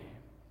family.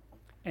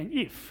 And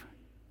if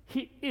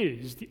he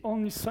is the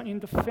only son in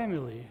the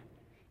family,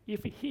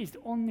 if he is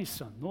the only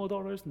son, no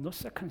daughters, no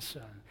second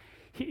son,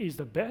 he is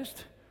the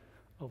best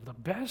of the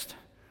best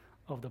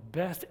of the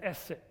best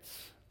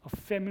assets a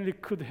family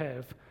could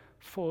have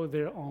for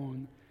their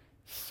own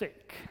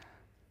sake.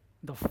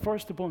 The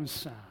firstborn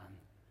son,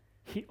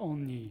 he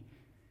only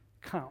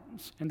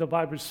counts. And the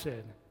Bible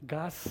said,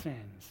 God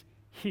sends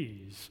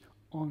his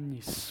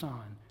only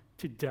son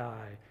to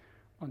die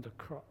on the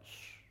cross.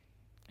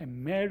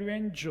 And Mary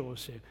and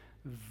Joseph,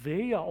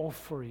 they are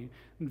offering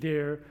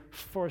their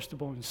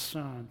firstborn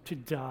son to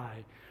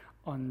die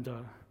on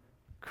the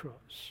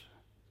cross.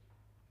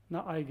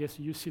 Now I guess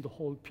you see the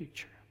whole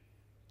picture.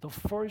 The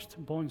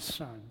firstborn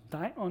son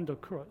died on the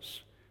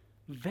cross.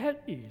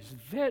 That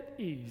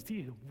is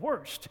the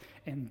worst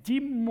and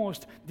the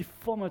most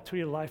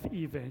defamatory life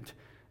event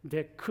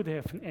that could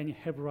happen in any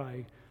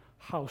Hebraic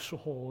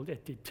household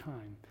at the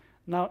time.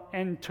 Now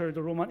enter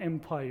the Roman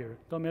Empire.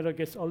 The matter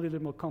gets a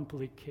little more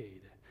complicated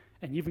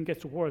and even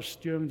gets worse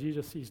during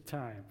Jesus'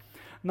 time.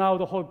 Now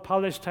the whole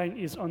Palestine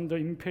is under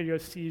imperial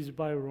siege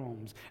by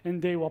Rome,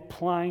 and they were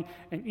applying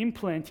and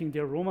implanting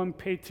their Roman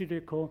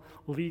patriarchal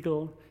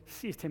legal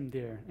system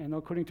there. And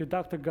according to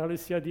Dr.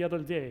 Garcia the other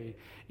day,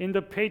 in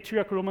the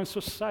patriarchal Roman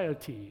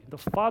society, the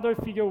father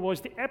figure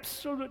was the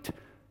absolute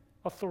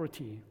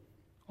authority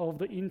of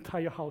the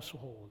entire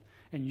household.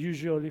 And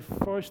usually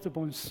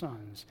firstborn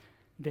sons,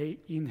 they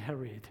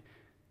inherit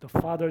the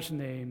father's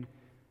name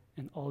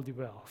and all the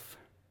wealth,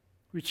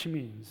 which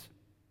means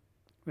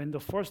when the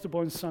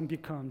firstborn son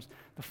becomes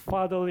the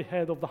fatherly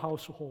head of the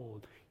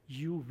household,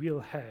 you will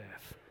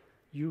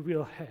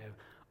have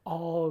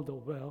all the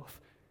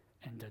wealth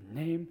and the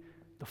name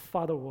the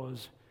father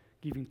was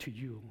giving to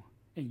you.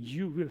 And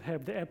you will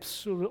have the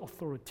absolute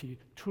authority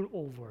to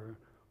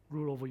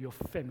rule over your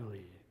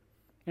family.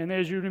 And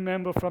as you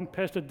remember from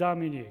Pastor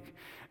Dominic,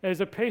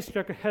 as a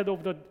patriarch head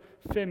of the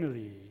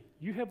family,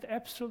 you have the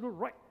absolute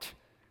right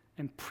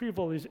and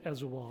privilege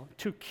as well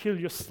to kill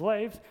your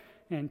slaves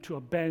and to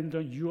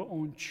abandon your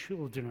own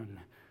children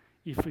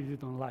if you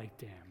don't like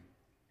them.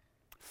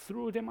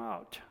 Throw them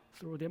out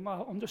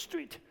on the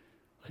street.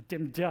 Let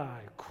them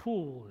die,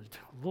 cold,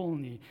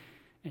 lonely,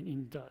 and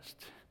in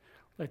dust.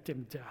 Let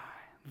them die.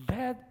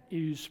 That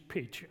is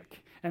patriarchy.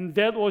 And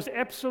that was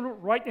absolute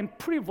right and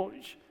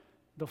privilege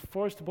the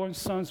firstborn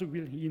sons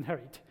will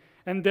inherit.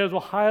 And there's a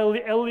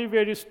highly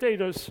elevated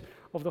status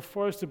of the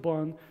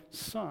firstborn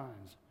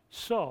sons.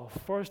 So,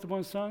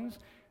 firstborn sons,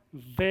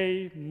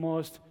 they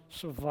must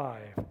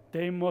survive.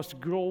 They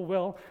must grow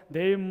well,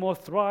 they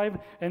must thrive,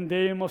 and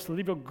they must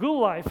live a good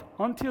life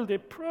until they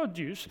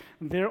produce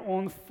their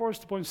own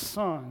firstborn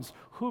sons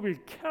who will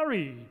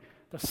carry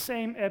the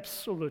same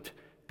absolute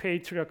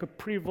patriarchal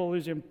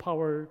privilege and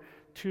power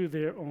to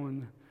their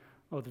own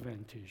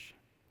advantage.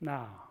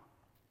 Now,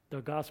 the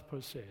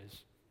gospel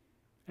says,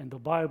 and the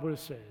Bible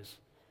says,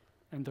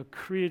 and the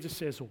creed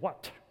says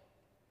what?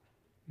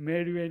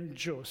 Mary and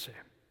Joseph,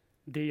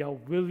 they are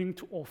willing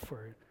to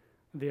offer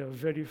their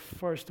very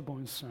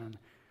firstborn son,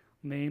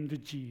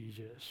 named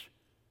Jesus,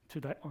 to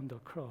die on the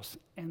cross.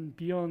 And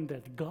beyond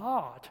that,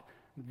 God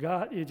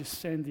is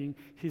sending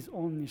his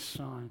only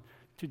son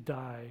to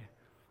die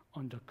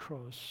on the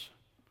cross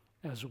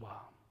as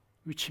well.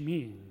 Which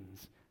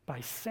means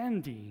by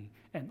sending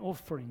and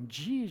offering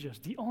Jesus,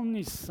 the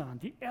only son,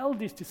 the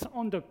eldest son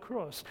on the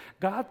cross,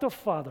 God the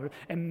Father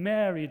and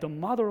Mary, the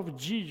mother of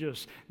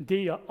Jesus,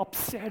 they are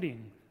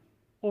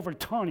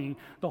overturning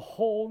the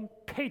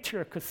whole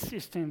patriarchal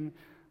system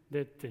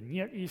that the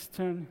Near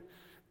Eastern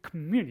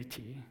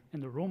community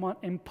and the Roman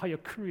Empire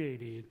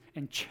created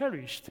and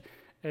cherished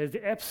as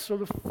the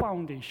absolute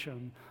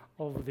foundation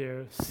of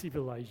their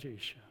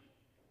civilization.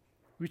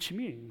 Which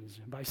means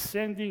by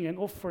sending and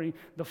offering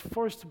the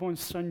firstborn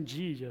son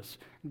Jesus,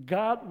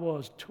 God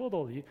was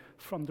totally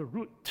from the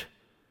root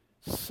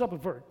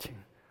subverting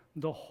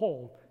the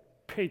whole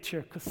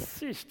patriarchal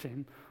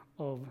system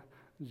of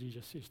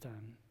Jesus'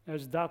 time.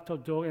 As Dr.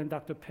 Doe and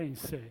Dr. Payne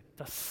say,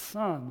 the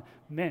Son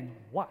meant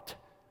what?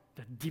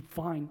 The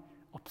divine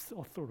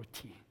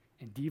authority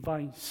and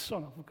divine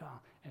Son of God.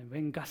 And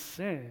when God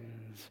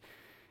sends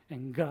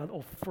and God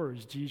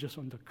offers Jesus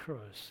on the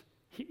cross,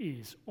 he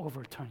is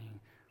overturning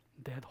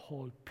that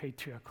whole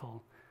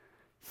patriarchal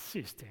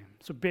system.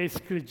 So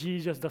basically,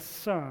 Jesus the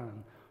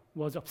Son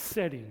was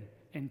upsetting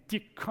and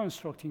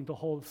deconstructing the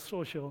whole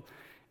social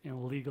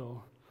and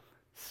legal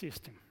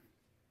system.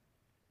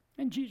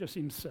 And Jesus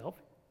himself,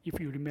 if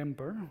you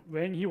remember,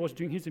 when he was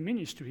doing his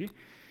ministry,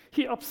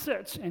 He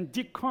upsets and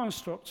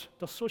deconstructs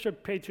the social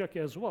patriarchy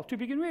as well. To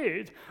begin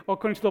with,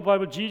 according to the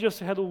Bible, Jesus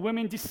had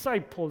women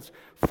disciples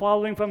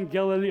following from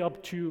Galilee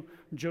up to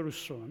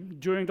Jerusalem.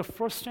 During the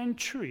first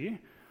century,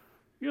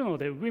 you know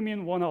that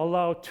women weren't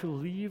allowed to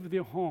leave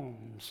their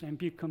homes and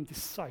become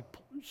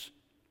disciples.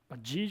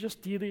 But Jesus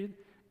did it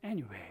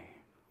anyway.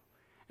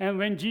 And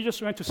when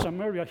Jesus went to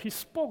Samaria, he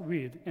spoke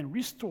with and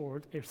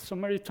restored a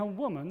Samaritan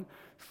woman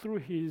through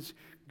his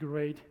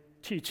great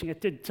teaching. At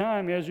that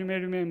time, as you may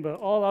remember,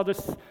 all other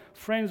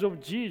friends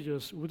of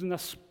Jesus would not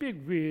speak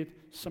with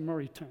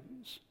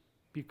Samaritans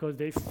because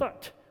they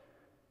thought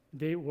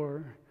they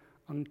were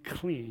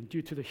unclean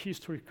due to the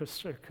historical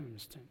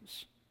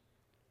circumstance.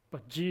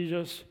 But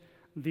Jesus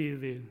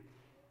did it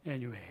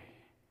anyway.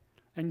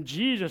 And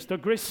Jesus, the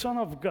great Son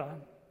of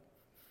God,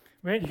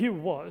 when he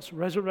was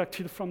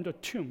resurrected from the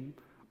tomb,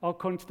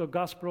 according to the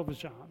Gospel of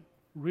John,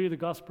 read the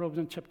Gospel of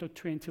John chapter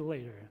 20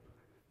 later,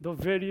 the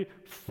very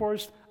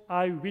first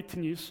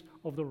eyewitness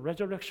of the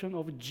resurrection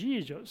of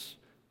Jesus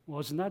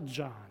was not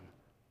John,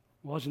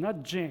 was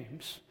not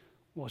James,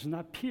 was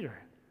not Peter.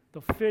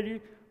 The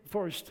very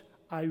first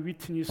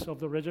eyewitness of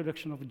the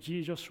resurrection of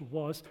Jesus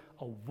was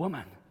a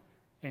woman,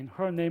 and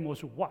her name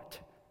was what?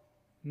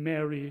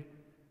 Mary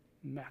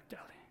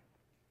Magdalene.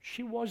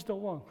 She was the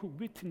one who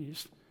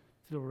witnessed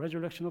the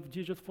resurrection of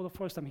Jesus for the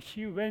first time.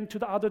 He went to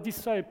the other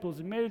disciples,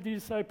 male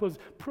disciples,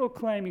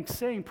 proclaiming,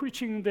 saying,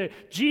 preaching that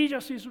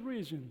Jesus is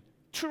risen.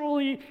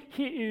 Truly,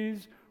 he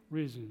is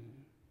risen.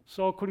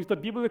 So according to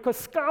the biblical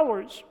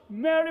scholars,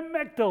 Mary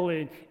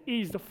Magdalene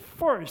is the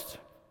first,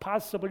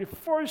 possibly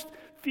first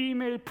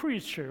female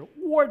preacher,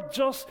 or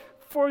just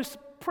first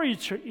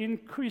preacher in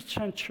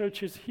Christian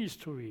church's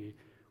history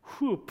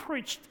who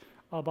preached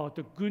about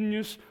the good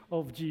news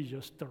of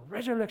Jesus, the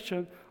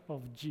resurrection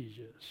of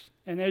Jesus.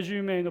 And as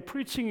you may know,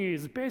 preaching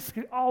is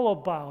basically all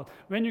about,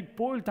 when you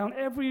boil down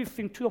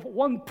everything to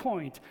one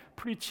point,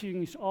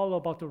 preaching is all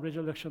about the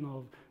resurrection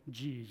of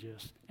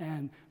Jesus.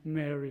 And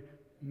Mary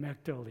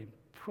Magdalene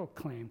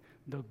proclaimed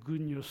the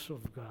good news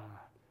of God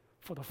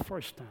for the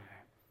first time.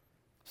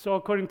 So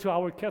according to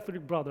our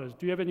Catholic brothers,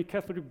 do you have any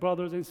Catholic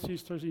brothers and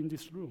sisters in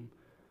this room?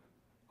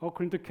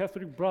 According to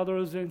Catholic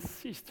brothers and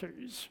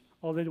sisters,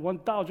 already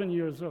 1,000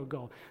 years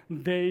ago,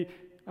 they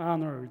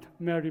honored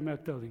Mary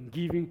Magdalene,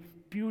 giving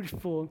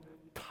beautiful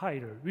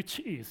title, which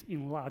is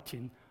in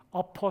Latin,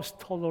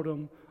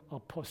 Apostolorum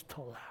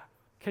Apostola.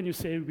 Can you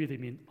say it with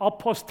me?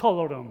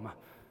 Apostolorum.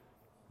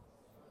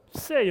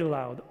 Say it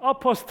loud.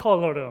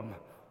 Apostolorum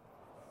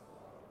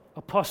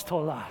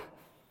Apostola,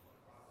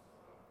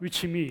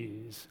 which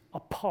means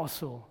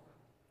apostle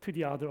to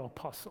the other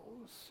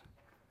apostles.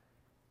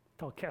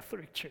 The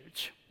Catholic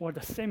Church, or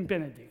the Saint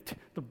Benedict,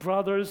 the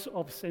brothers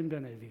of Saint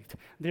Benedict.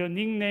 Their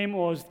nickname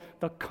was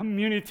the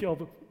community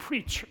of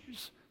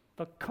preachers,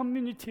 the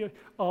community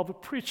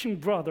of preaching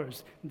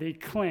brothers. They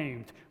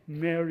claimed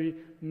Mary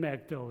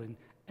Magdalene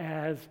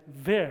as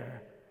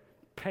their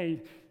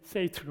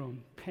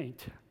patron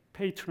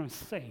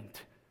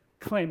saint,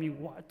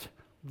 claiming what?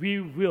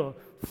 We will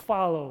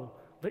follow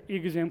the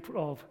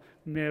example of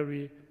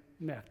Mary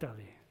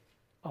Magdalene,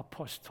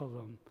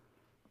 Apostolum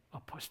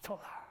Apostola.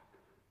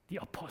 The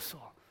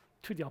apostle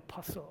to the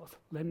apostles.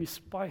 Let me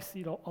spice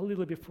it up a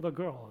little bit for the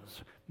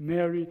girls.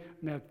 Mary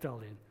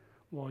Magdalene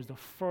was the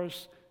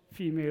first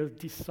female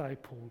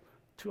disciple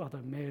to other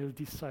male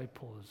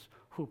disciples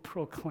who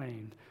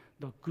proclaimed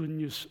the good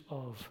news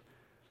of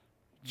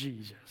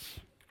Jesus.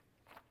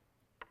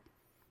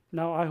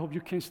 Now I hope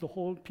you can see the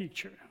whole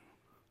picture.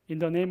 In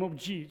the name of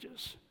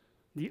Jesus,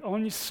 the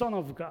only Son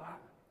of God,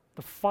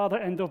 the Father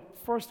and the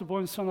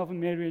firstborn Son of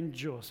Mary and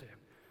Joseph,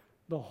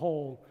 the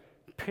whole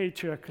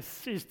patriarchal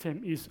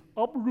system is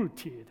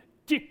uprooted,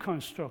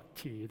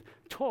 deconstructed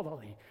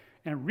totally,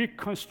 and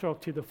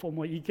reconstructed for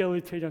more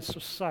egalitarian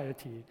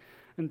society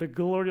in the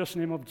glorious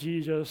name of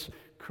Jesus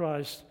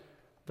Christ,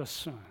 the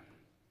Son.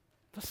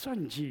 The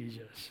Son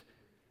Jesus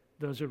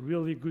does a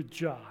really good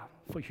job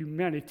for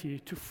humanity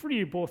to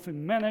free both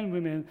men and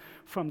women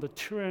from the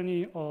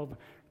tyranny of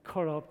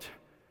corrupt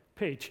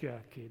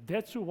patriarchy.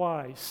 That's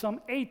why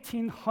some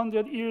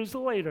 1,800 years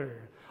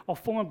later, a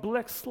former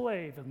black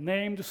slave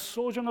named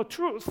Sojourner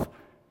Truth,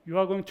 you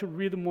are going to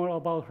read more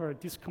about her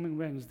this coming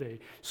Wednesday.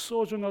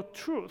 Sojourner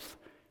Truth,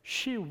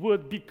 she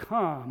would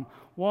become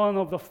one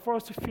of the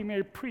first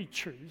female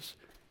preachers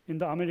in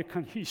the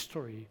American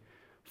history,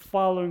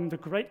 following the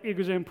great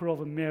example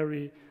of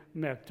Mary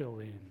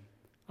Magdalene,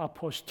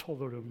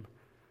 Apostolorum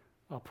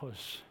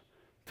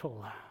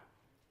Apostola.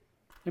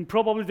 And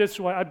probably that's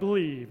why I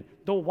believe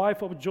the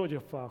wife of George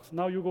Fox,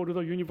 now you go to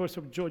the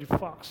University of George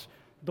Fox,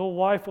 the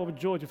wife of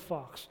George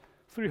Fox,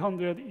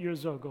 300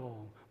 years ago,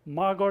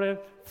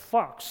 Margaret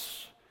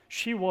Fox,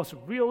 she was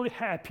really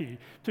happy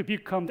to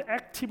become the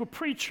active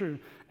preacher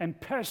and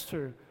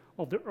pastor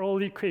of the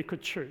early Quaker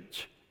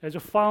church. As a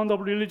founder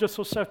of Religious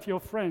Society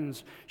of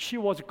Friends, she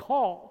was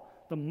called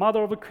the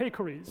mother of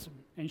Quakerism,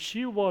 and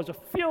she was a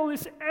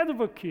fearless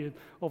advocate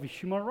of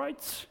human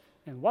rights.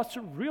 And what's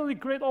really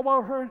great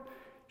about her,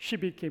 she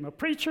became a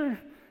preacher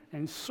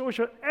and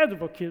social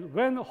advocate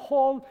when the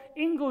whole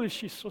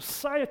English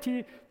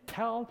society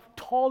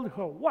told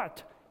her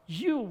what?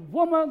 You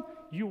woman,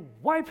 you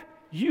wife,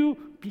 you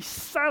be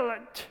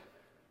silent.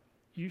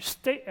 You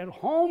stay at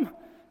home,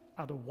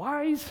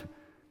 otherwise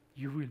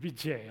you will be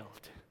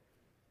jailed.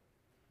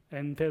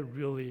 And that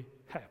really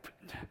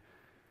happened.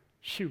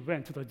 She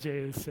went to the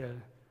jail cell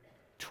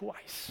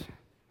twice.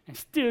 And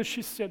still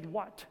she said,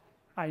 what?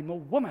 I'm a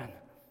woman.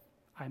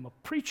 I'm a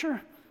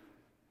preacher.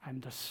 I'm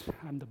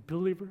the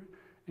believer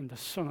and the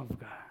Son of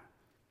God.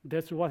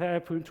 That's what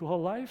happened to her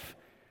life.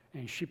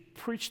 And she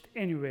preached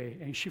anyway.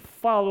 And she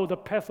followed the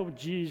path of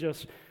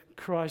Jesus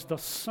Christ, the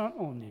Son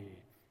only,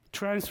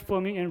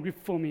 transforming and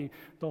reforming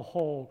the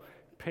whole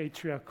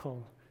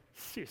patriarchal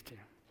system.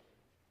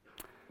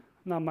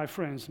 Now, my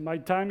friends, my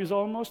time is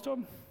almost up.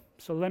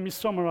 So let me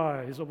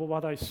summarize over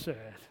what I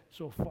said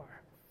so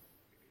far.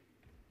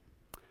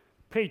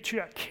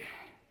 Patriarchy,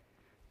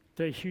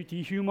 the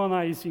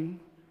dehumanizing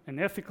and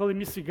ethically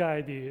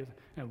misguided,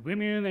 and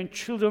women and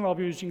children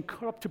abusing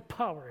corrupt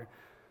power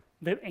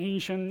that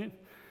ancient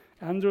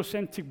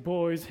androcentric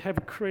boys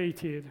have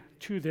created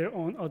to their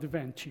own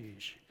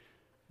advantage,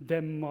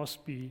 that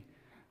must be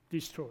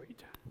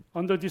destroyed.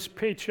 Under this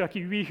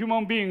patriarchy, we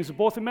human beings,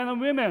 both men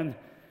and women,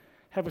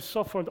 have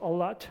suffered a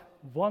lot,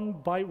 one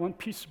by one,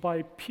 piece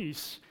by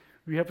piece.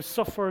 We have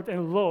suffered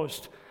and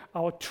lost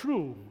our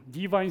true,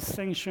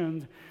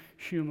 divine-sanctioned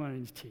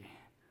humanity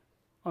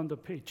under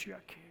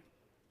patriarchy.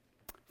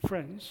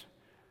 Friends,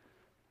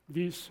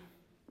 this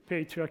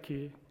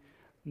patriarchy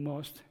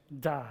must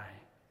die.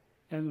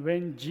 And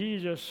when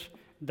Jesus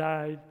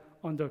died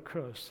on the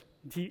cross,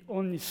 the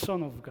only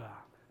Son of God,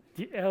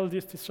 the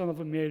eldest son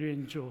of Mary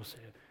and Joseph,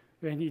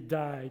 when he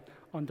died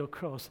on the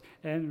cross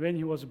and when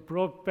he was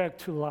brought back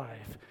to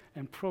life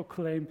and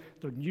proclaimed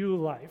the new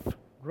life,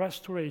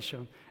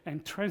 restoration,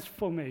 and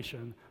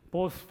transformation,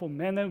 both for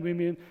men and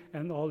women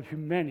and all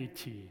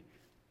humanity,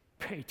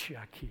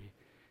 patriarchy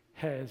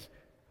has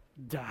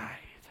died.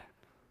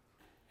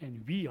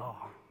 And we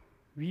are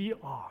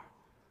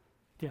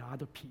the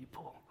other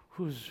people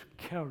who's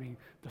carrying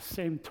the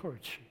same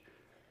torch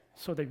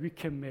so that we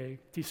can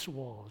make this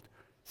world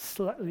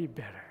slightly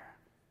better,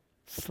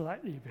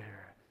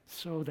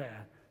 so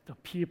that the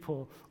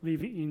people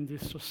living in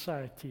this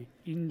society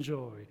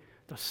enjoy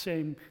the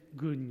same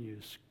good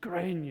news,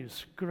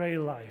 great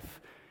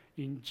life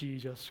in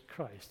Jesus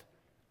Christ.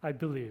 I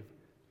believe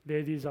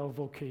that is our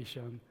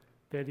vocation,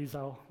 that is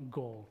our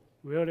goal.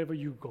 Wherever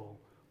you go,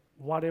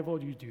 whatever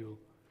you do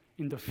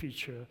in the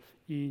future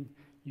in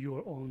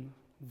your own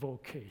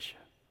vocation,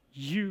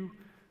 you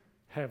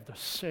have the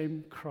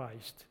same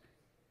Christ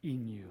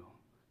in you.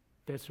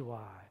 That's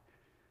why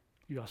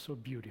you are so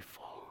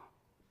beautiful.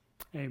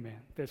 Amen.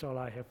 That's all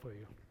I have for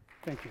you.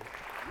 Thank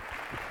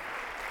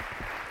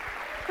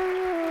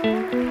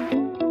you.